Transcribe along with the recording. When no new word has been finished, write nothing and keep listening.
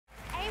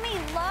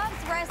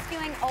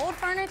old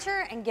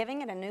furniture and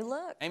giving it a new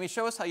look. Amy,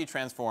 show us how you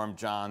transform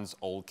John's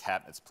old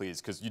cabinets, please,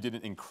 because you did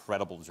an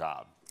incredible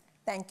job.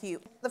 Thank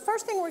you. The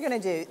first thing we're going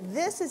to do,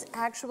 this is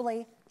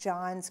actually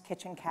John's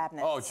kitchen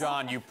cabinet. Oh,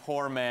 John, you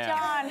poor man.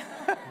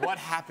 John. What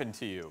happened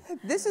to you?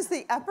 This is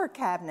the upper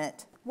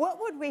cabinet. What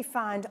would we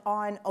find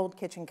on old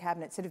kitchen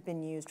cabinets that have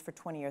been used for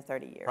 20 or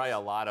 30 years? Probably a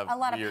lot of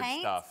weird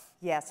paint? stuff.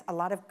 Yes, a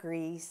lot of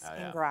grease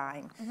yeah. and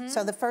grime.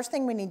 So the first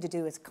thing we need to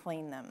do is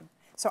clean them.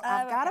 So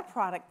I've got a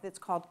product that's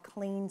called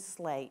Clean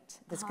Slate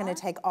that's going to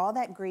take all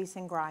that grease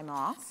and grime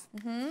off.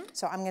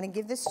 So I'm going to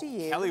give this to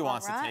you. Kellie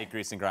wants to take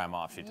grease and grime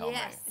off, she told me.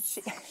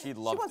 She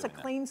loves wants a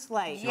clean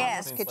slate.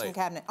 Yes. On this kitchen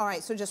cabinet. All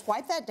right, so just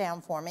wipe that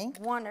down for me.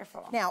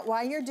 Wonderful. Now,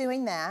 while you're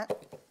doing that,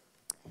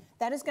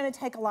 that is going to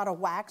take a lot of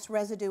wax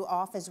residue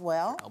off as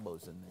well.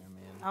 Elbows in there,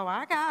 man. Oh,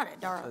 I got it,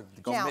 darling.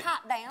 Go,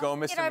 Hot down. go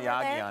Mr. Get over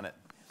Miyagi there. on it.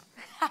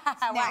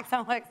 Wax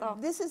on, wax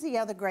off. This is the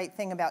other great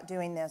thing about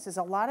doing this is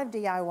a lot of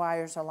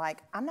DIYers are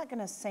like, I'm not going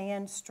to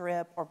sand,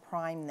 strip, or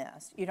prime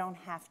this. You don't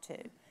have to.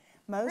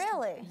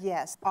 Really?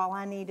 Yes. All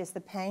I need is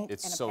the paint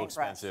It's and a so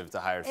paintbrush. expensive to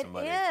hire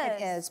somebody.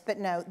 It is, but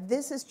no,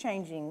 this is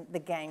changing the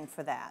game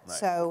for that. Right.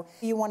 So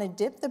you want to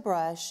dip the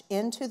brush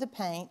into the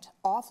paint,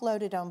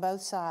 offload it on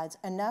both sides,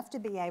 enough to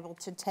be able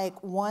to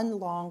take one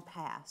long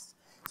pass.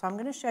 So I'm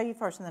going to show you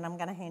first, and then I'm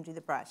going to hand you the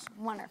brush.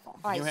 Wonderful.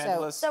 All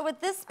right, so with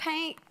this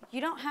paint,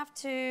 you don't have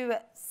to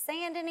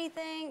sand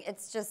anything.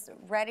 It's just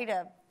ready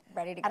to go.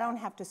 I don't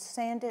have to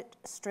sand it,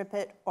 strip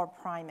it, or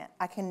prime it.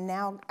 I can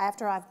now,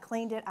 after I've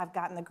cleaned it, I've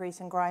gotten the grease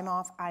and grime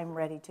off, I'm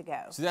ready to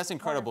go. So that's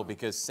incredible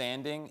because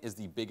sanding is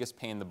the biggest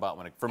pain in the butt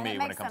for me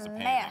when it comes to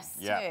painting. Mess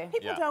too.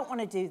 People don't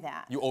want to do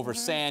that. You over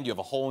sand, you have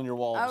a hole in your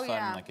wall all of a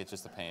sudden, like it's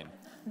just a pain.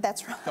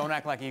 That's right. Don't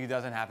act like it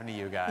doesn't happen to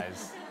you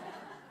guys.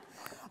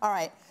 All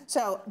right,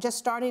 so just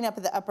starting up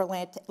at the upper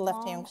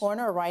left-hand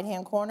corner or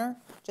right-hand corner,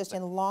 just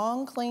in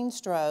long, clean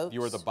strokes.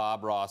 You are the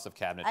Bob Ross of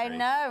cabinetry. I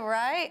know,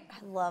 right?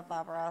 I love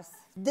Bob Ross.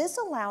 This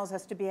allows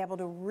us to be able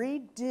to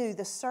redo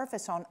the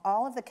surface on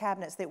all of the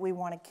cabinets that we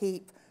want to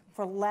keep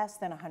for less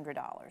than $100.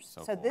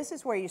 So cool. This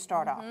is where you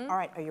start off. All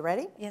right, are you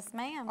ready? Yes,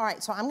 ma'am. All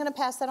right, so I'm going to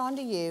pass that on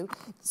to you.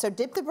 So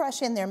dip the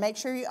brush in there. Make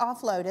sure you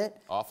offload it.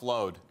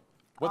 Offload.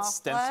 What's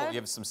stencil? You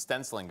have some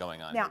stenciling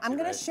going on. Now, I'm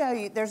going to show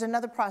you. There's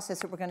another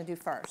process that we're going to do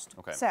first.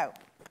 Okay. So,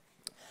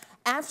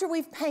 after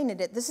we've painted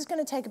it, this is going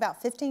to take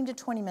about 15 to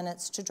 20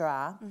 minutes to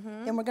dry.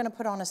 Then we're going to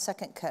put on a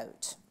second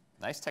coat.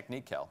 Nice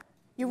technique, Kel.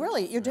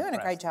 You're doing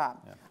a great job.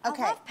 Yeah.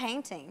 Okay. I love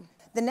painting.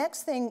 The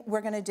next thing we're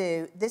going to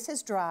do, this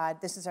is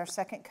dried. This is our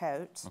second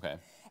coat. Okay.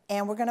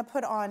 And we're going to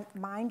put on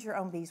Mind Your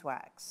Own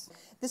Beeswax.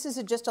 This is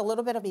just a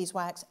little bit of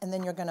beeswax, and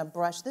then you're going to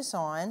brush this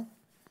on.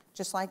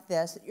 Just like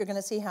this. You're going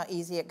to see how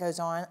easy it goes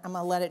on. I'm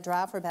going to let it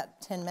dry for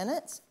about 10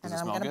 minutes, and then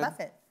I'm going to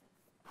buff it.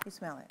 You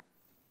smell it?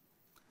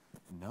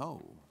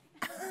 No.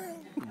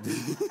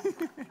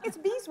 It's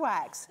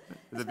beeswax.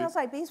 It smells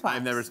like beeswax.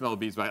 I've never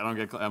smelled beeswax.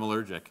 I'm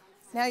allergic.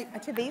 Now,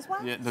 to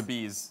beeswax? Yeah, the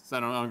bees. So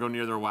I don't go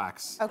near their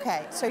wax.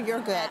 Okay, so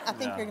you're good. I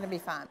think you're going to be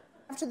fine.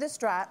 After this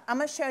dry, I'm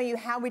going to show you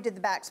how we did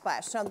the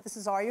backsplash. So this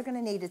is all you're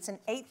going to need. It's an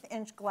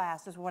 1/8-inch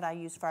glass is what I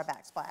use for our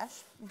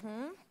backsplash.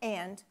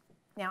 And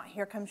now,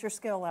 here comes your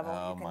skill level.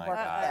 Oh, you can my work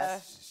gosh.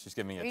 with this. She's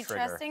giving me a Are you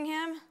trigger. trusting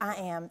him? I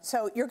am.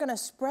 So you're going to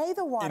spray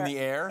the water. In the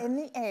air? In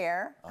the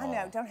air. I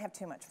know, don't have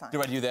too much fun.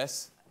 Do I do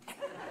this?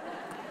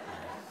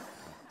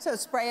 So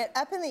spray it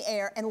up in the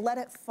air and let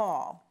it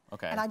fall.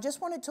 Okay. And I just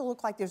want it to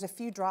look like there's a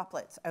few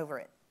droplets over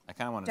it. I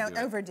kind of want to do it.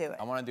 Don't overdo it.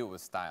 I want to do it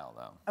with style,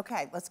 though.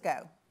 Okay, let's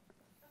go.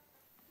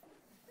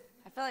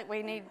 I feel like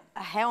we need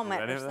a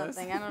helmet or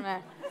something. I don't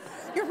know.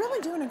 You're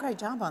really doing a great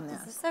job on this.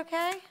 Is this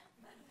okay?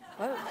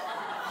 Whoa.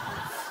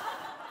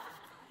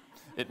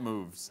 It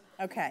moves.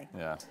 Okay.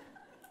 Yeah.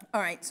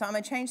 All right, so I'm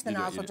going to change the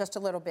nozzle just a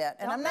little bit.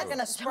 And I'm not going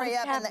to spray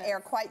up in the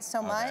air quite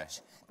so much.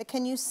 But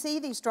can you see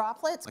these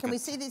droplets? Can we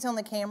see these on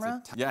the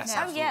camera? Yes,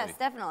 Oh, yes,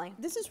 definitely.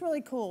 This is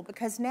really cool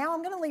because now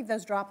I'm going to leave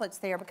those droplets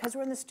there because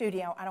we're in the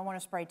studio. I don't want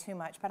to spray too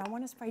much, but I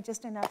want to spray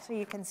just enough so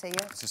you can see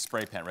it. It's a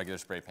spray paint, regular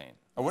spray paint.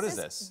 Oh, what is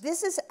this?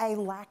 This is a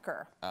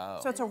lacquer.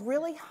 Oh. So it's a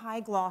really high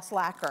gloss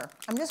lacquer.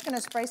 I'm just going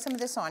to spray some of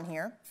this on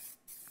here.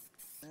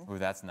 Ooh,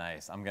 that's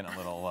nice. I'm getting a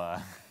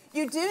little...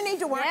 You do need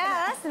to work.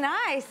 Yeah, that's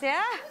nice,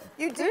 yeah?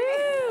 You do.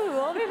 Ooh,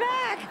 we'll be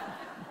back.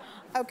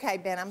 Okay,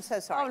 Ben, I'm so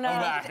sorry. Oh, no.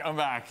 I'm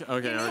back.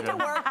 Okay,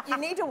 You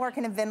need to work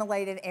in a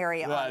ventilated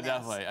area on this.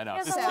 Definitely. I know.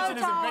 It's This a low kitchen isn't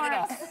big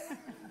tolerance. enough.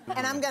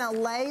 And I'm going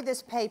to lay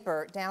this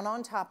paper down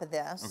on top of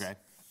this. Okay.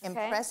 And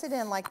press it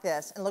in like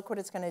this, and look what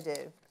it's going to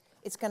do.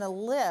 It's going to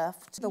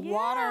lift the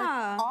water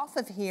off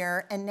of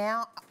here, and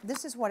now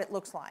this is what it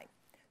looks like.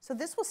 So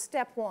this was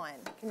step one.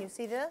 Can you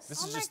see this?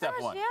 This is just step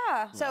one.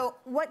 Yeah. So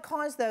what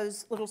caused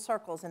those little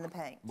circles in the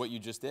paint? What you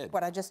just did.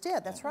 What I just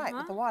did, that's right,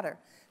 with the water.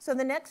 So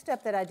the next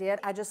step that I did,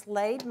 I just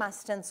laid my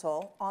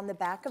stencil on the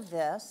back of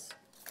this,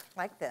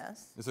 like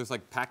this. This looks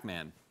like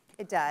Pac-Man.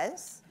 It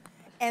does.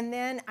 And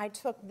then I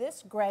took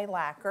this gray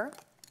lacquer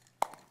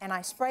and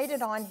I sprayed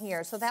it on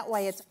here so that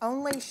way it's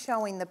only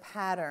showing the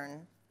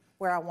pattern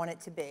where I want it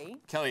to be.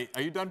 Kellie,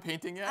 are you done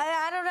painting yet?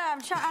 I don't know.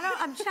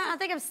 I'm trying. I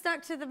think I'm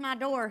stuck to my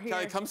door here.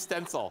 Kellie, come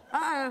stencil.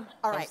 Uh-oh.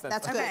 All right,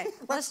 that's good. Okay,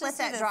 Let's let just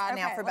do that this. dry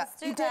now Okay, for about.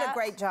 let's do You did a that.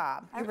 great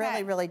job. You Okay.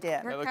 really, really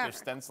did. Hey, look, covered. there's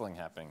stenciling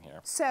happening here.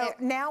 So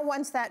now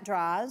once that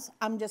dries,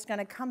 I'm just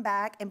gonna come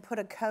back and put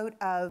a coat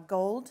of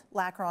gold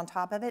lacquer on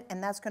top of it,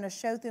 and that's gonna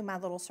show through my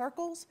little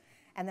circles,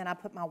 and then I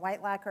put my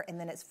white lacquer, and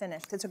then it's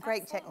finished. It's a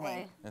great Absolutely.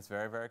 technique. It's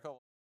very, very cool.